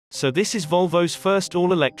So this is Volvo's first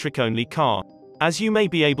all-electric only car. As you may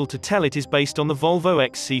be able to tell, it is based on the Volvo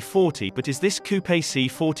XC40, but is this coupe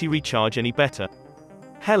C40 Recharge any better?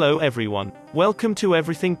 Hello everyone. Welcome to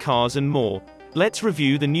Everything Cars and More. Let's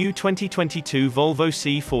review the new 2022 Volvo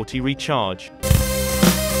C40 Recharge.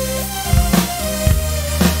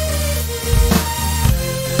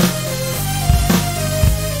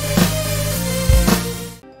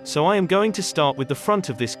 So I am going to start with the front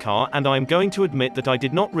of this car, and I am going to admit that I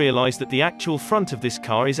did not realize that the actual front of this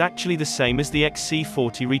car is actually the same as the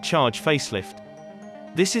XC40 Recharge facelift.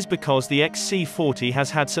 This is because the XC40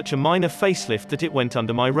 has had such a minor facelift that it went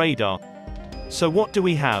under my radar. So what do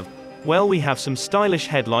we have? Well, we have some stylish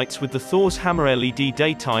headlights with the Thor's Hammer LED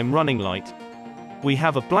daytime running light. We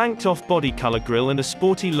have a blanked off body color grille and a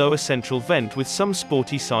sporty lower central vent with some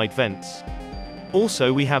sporty side vents.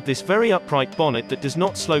 Also, we have this very upright bonnet that does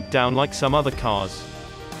not slope down like some other cars.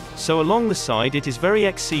 So along the side it is very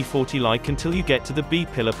XC40-like until you get to the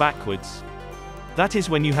B-pillar backwards. That is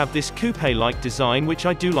when you have this coupe-like design, which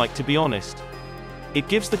I do like, to be honest. It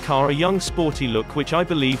gives the car a young sporty look, which I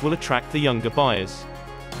believe will attract the younger buyers.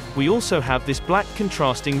 We also have this black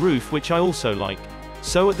contrasting roof, which I also like.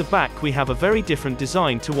 So at the back we have a very different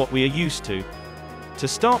design to what we are used to. To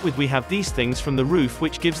start with, we have these things from the roof,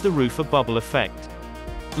 which gives the roof a bubble effect.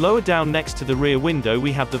 Lower down next to the rear window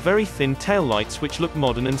we have the very thin tail lights, which look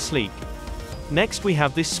modern and sleek. Next we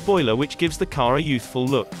have this spoiler, which gives the car a youthful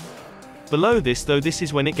look. Below this, though, this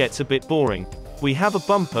is when it gets a bit boring. We have a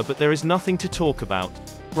bumper, but there is nothing to talk about.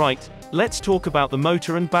 Right, let's talk about the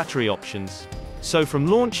motor and battery options. So from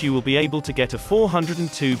launch you will be able to get a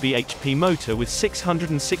 402 bhp motor with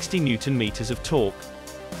 660 Nm of torque.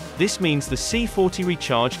 This means the C40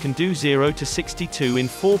 Recharge can do 0 to 62 in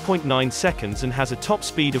 4.9 seconds and has a top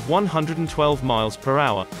speed of 112 miles per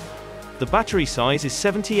hour. The battery size is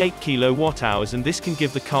 78 kWh, and this can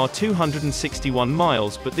give the car 261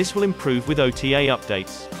 miles, but this will improve with OTA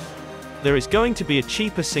updates. There is going to be a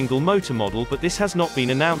cheaper single motor model, but this has not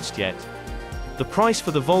been announced yet. The price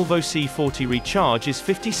for the Volvo C40 Recharge is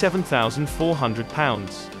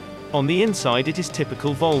 £57,400. On the inside it is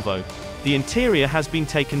typical Volvo. The interior has been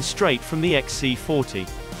taken straight from the XC40.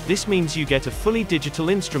 This means you get a fully digital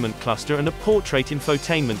instrument cluster and a portrait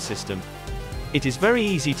infotainment system. It is very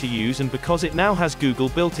easy to use, and because it now has Google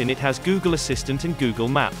built in, it has Google Assistant and Google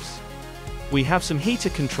Maps. We have some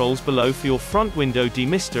heater controls below for your front window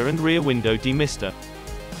demister and rear window demister.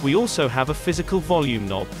 We also have a physical volume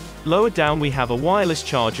knob. Lower down we have a wireless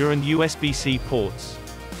charger and USB-C ports.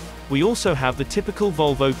 We also have the typical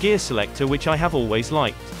Volvo gear selector, which I have always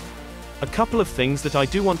liked. A couple of things that I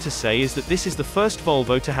do want to say is that this is the first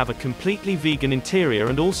Volvo to have a completely vegan interior,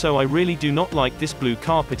 and also I really do not like this blue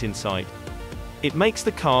carpet inside. It makes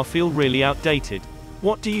the car feel really outdated.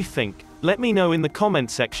 What do you think? Let me know in the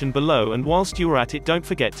comment section below, and whilst you are at it, don't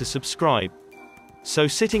forget to subscribe. So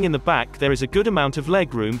sitting in the back there is a good amount of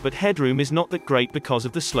legroom, but headroom is not that great because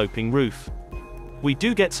of the sloping roof. We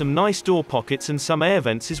do get some nice door pockets and some air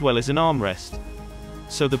vents as well as an armrest.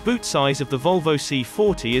 So the boot size of the Volvo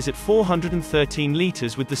C40 is at 413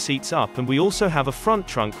 litres with the seats up, and we also have a front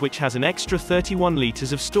trunk which has an extra 31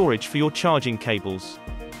 litres of storage for your charging cables.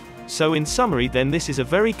 So in summary then, this is a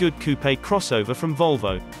very good coupe crossover from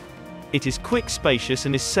Volvo. It is quick, spacious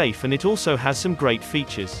and is safe, and it also has some great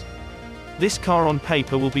features. This car on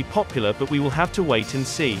paper will be popular, but we will have to wait and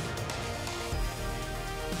see.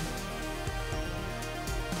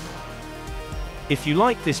 If you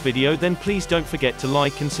like this video, then please don't forget to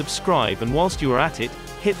like and subscribe, and whilst you are at it,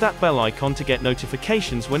 hit that bell icon to get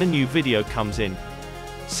notifications when a new video comes in.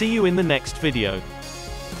 See you in the next video.